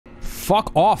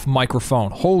Fuck off,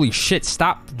 microphone. Holy shit,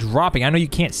 stop dropping. I know you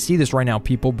can't see this right now,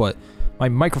 people, but my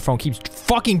microphone keeps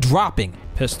fucking dropping.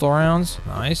 Pistol rounds.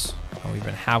 Nice. I don't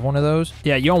even have one of those.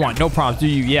 Yeah, you don't want no problems, do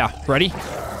you? Yeah. Ready?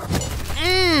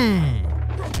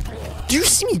 Do you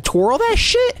see me twirl that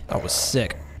shit? That was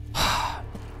sick.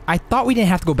 I thought we didn't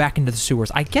have to go back into the sewers.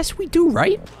 I guess we do,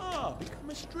 right? Oh, become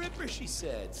a stripper, she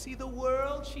said. See the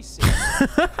world, she said.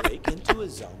 Break into a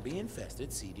zombie-infested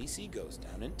CDC ghost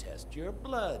town and test your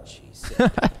blood, she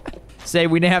said. Say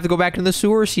we didn't have to go back into the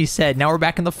sewers, she said. Now we're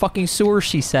back in the fucking sewers,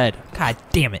 she said. God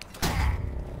damn it.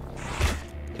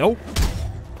 Nope.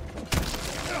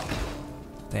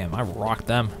 Damn, I rocked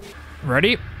them.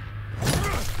 Ready?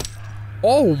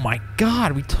 Oh my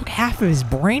god, we took half of his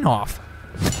brain off.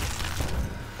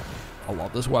 I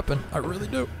love this weapon. I really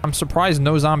do. I'm surprised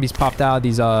no zombies popped out of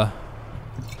these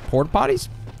porta potties.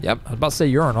 Yep, I was about to say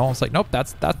urinal. It's like, nope,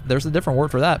 there's a different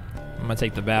word for that. I'm gonna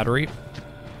take the battery.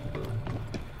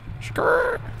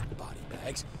 Skrrr. Body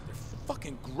bags, they're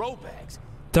fucking grow bags.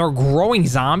 They're growing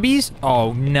zombies?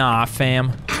 Oh, nah,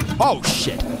 fam. Oh,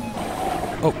 shit.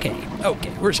 Okay,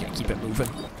 we're just gonna keep it moving.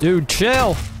 Dude,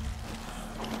 chill.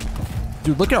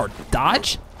 Dude, look at our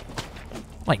dodge.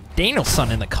 Like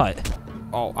Danielson in the cut.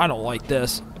 Oh, I don't like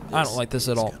this. I don't like this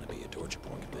at all. It's gonna be a torture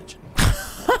porn convention.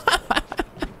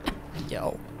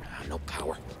 Yo. No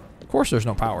power. Of course there's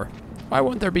no power. Why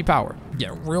wouldn't there be power?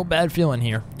 Getting a real bad feeling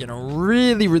here. Getting a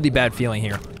really, really bad feeling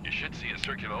here. You should see a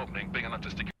circular opening big enough to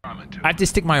stick your arm into. I have to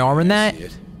stick my arm in that?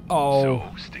 Oh. So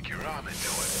stick your arm into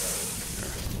it.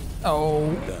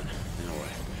 Oh. Done.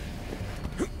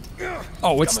 Now what?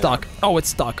 Oh, it's stuck. Oh, it's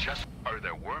stuck. Just are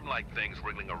there worm-like things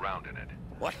wriggling around in it?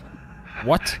 What?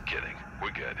 What? Kidding.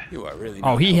 We're good. You are really.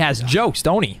 Oh, he has jokes,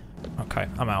 don't he? Okay,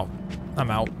 I'm out. I'm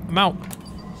out. I'm out.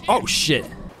 Oh, shit.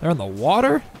 They're in the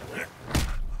water?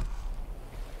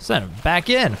 Send him back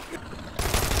in.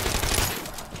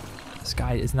 This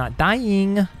guy is not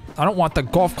dying. I don't want the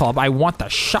golf club. I want the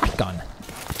shotgun.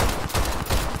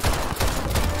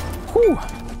 Whew.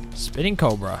 Spitting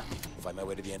Cobra. Find my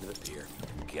way to the end of the pier.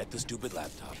 Get the stupid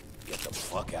laptop. Get the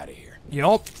fuck out of here.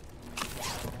 Yup.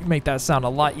 You make that sound a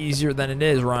lot easier than it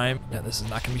is, Ryan. Yeah, this is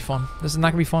not gonna be fun. This is not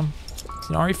gonna be fun. I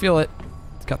can already feel it.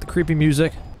 It's got the creepy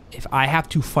music. If I have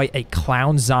to fight a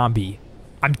clown zombie,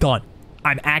 I'm done.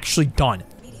 I'm actually done.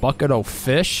 Bucket o'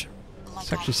 fish?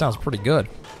 This actually sounds pretty good.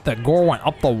 That gore went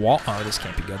up the wall. Oh, this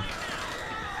can't be good.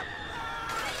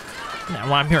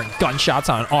 Now I'm hearing gunshots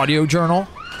on an audio journal.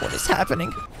 What is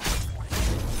happening?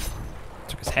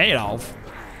 Took his head off.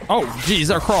 Oh, geez,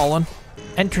 they're crawling.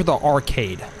 Enter the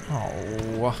arcade.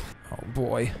 Oh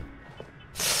boy.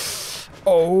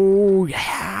 Oh,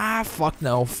 yeah. Fuck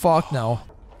no. Fuck no.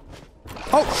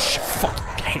 Oh, shit. Fuck.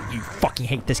 I hate you. Fucking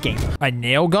hate this game. A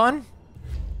nail gun?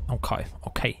 Okay.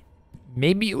 Okay.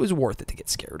 Maybe it was worth it to get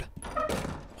scared.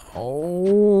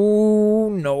 Oh,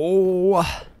 no.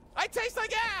 I taste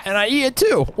like ass! And I eat it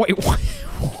too. Wait, what?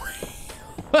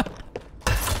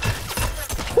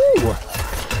 Whew.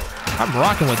 I'm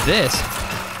rocking with this.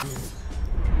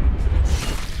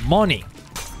 Money.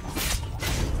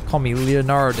 Call me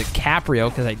Leonardo DiCaprio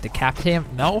because I decapitate him?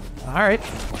 No? Alright.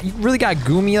 You really got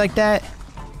goomy like that?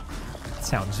 That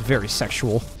sounds very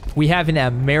sexual. We have an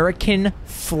American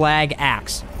flag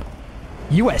axe.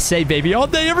 USA, baby. All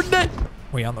day, every day.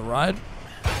 We on the ride?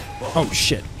 Oh,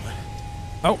 shit.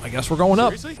 Oh, I guess we're going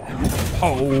up. Seriously?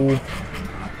 Oh.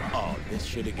 Oh, this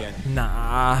shit again.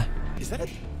 Nah. Is that a...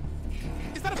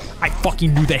 I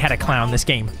fucking knew they had a clown in this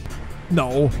game.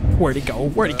 No. Where'd he go?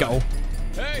 Where'd he go?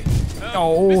 Hey!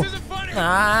 Oh. This isn't funny!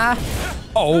 Ah.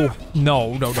 Oh.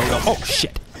 No, no, no, no. Oh,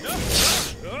 shit.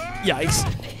 Yikes.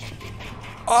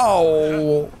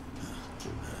 Oh.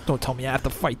 Don't tell me I have to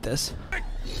fight this.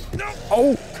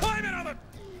 Oh.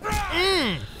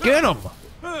 Get him.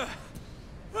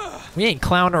 We ain't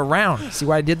clowning around. See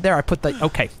what I did there? I put the...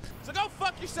 Okay. So go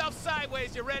fuck yourself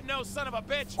sideways, you red-nosed son of a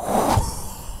bitch!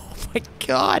 Oh my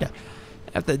god.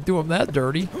 I have to do him that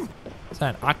dirty. Is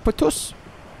that an octopus?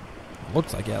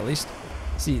 Looks like it, at least.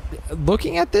 See,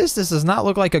 looking at this does not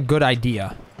look like a good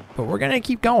idea. But we're gonna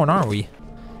keep going, aren't we?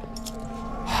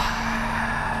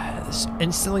 This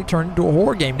instantly turned into a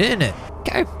horror game, didn't it?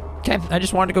 Okay. Okay. I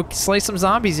just wanted to go slay some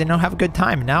zombies and have a good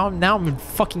time. Now I'm in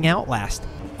fucking Outlast.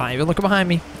 Not even looking behind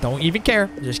me. Don't even care.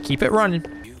 Just keep it running.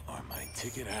 You are my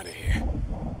ticket out of here.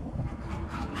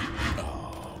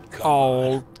 Oh, come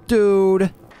Oh, on.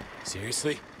 dude.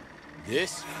 Seriously?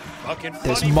 This fucking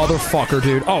This funny motherfucker,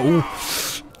 dude. Oh.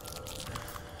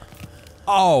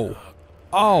 Oh.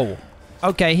 Oh.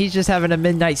 Okay, he's just having a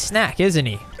midnight snack, isn't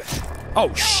he?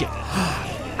 Oh, shit.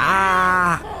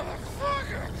 Ah.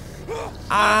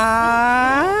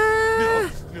 Ah.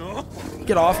 No.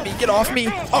 Get off me, get off me.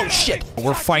 Oh, shit.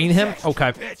 We're fighting him?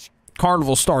 Okay.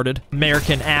 Carnival started.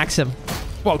 American axe him.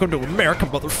 Welcome to America,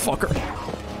 motherfucker.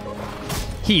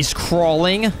 He's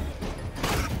crawling.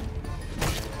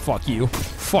 Fuck you.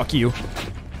 Fuck you.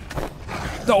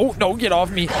 No, no, get off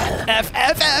me. F,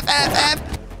 F, F, F,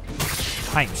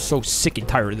 F. I am so sick and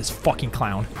tired of this fucking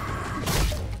clown.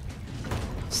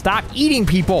 Stop eating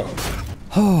people.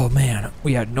 Oh, man.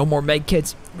 We had no more med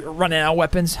kits. We were running out of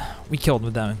weapons. We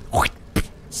killed them.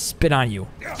 Spit on you.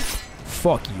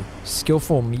 Fuck you.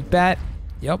 Skillful meat bat.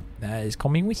 Yep, that is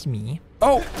coming with me.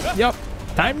 Oh, yep.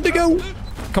 Time to go.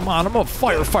 Come on, I'm a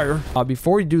firefighter.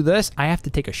 Before we do this, I have to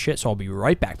take a shit, so I'll be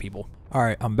right back, people. All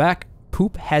right, I'm back.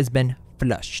 Poop has been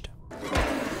flushed.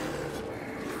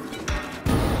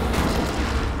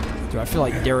 Do I feel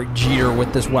like Derek Jeter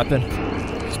with this weapon?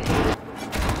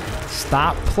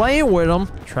 Stop playing with him.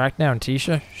 Track down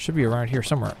Tisha. Should be around here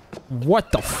somewhere.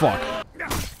 What the fuck?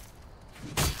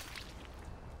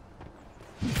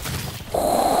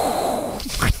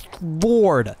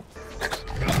 Lord.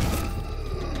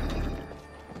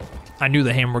 I knew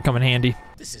the hammer would come in handy.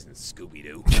 This isn't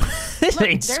Scooby-Doo. This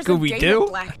ain't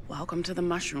Scooby-Doo. Welcome to the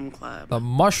Mushroom Club. The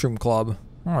Mushroom Club.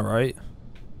 All right.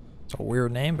 It's a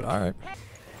weird name, but all right.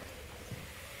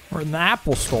 We're in the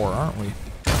Apple Store, aren't we?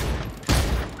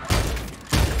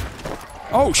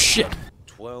 Oh, shit.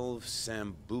 12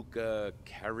 Sambuca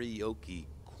Karaoke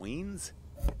Queens?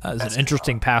 That is an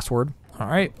interesting password. All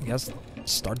right, I guess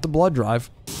start the blood drive.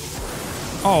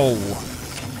 Oh.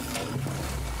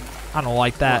 I don't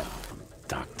like that.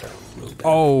 Dr. Ruben.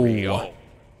 Oh.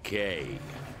 Okay.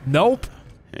 Nope.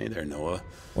 Hey there, Noah.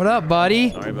 What up,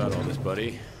 buddy? Sorry about all this,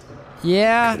 buddy.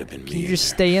 Yeah? Could've been Can me you in just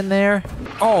there. stay in there?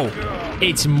 Oh,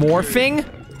 it's morphing?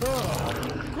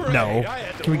 No.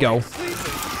 Can we go?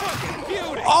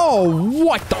 Oh,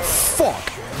 what the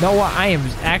fuck? Noah, I am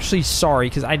actually sorry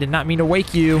because I did not mean to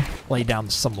wake you. Lay down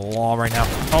some law right now.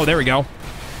 Oh, there we go.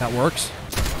 That works.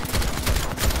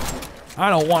 I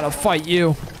don't want to fight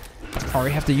you. Oh,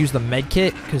 we have to use the med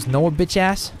kit because Noah, bitch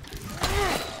ass.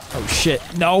 Oh, shit.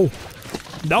 No.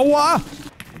 Noah!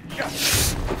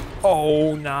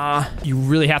 Oh, nah. You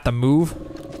really have to move?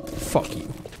 Fuck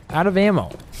you. Out of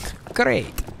ammo. Great.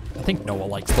 I think Noah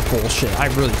likes the bullshit. I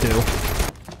really do.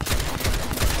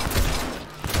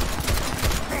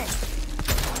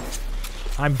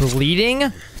 I'm bleeding.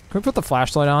 Can we put the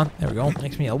flashlight on? There we go.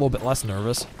 Makes me a little bit less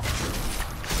nervous.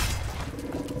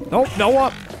 Nope,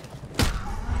 Noah.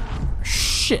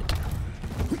 Shit.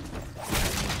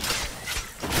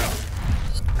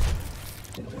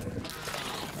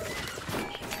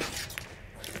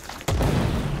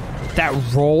 That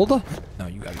rolled? No,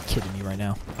 you gotta be kidding me right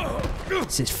now.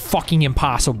 This is fucking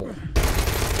impossible.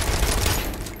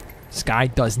 This guy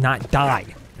does not die.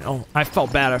 You know, I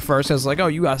felt bad at first. I was like, oh,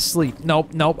 you gotta sleep.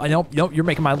 Nope, nope, nope, nope. You're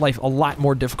making my life a lot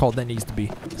more difficult than it needs to be.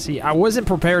 See, I wasn't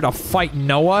prepared to fight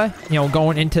Noah, you know,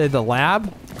 going into the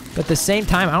lab. But at the same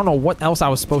time, I don't know what else I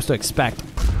was supposed to expect.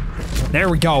 There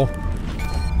we go.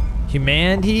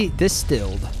 Humanity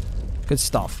distilled. Good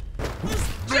stuff.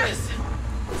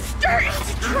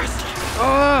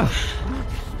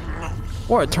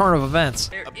 What a turn of events.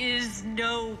 There is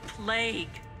no plague.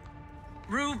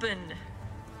 Reuben,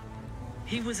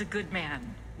 he was a good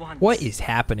man once. What is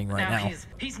happening right now?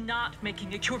 He's not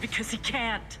making a cure because he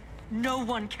can't. No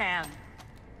one can.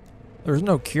 There's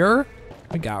no cure?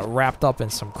 We got wrapped up in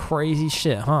some crazy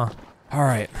shit, huh? All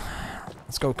right,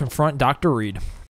 let's go confront Dr. Reed.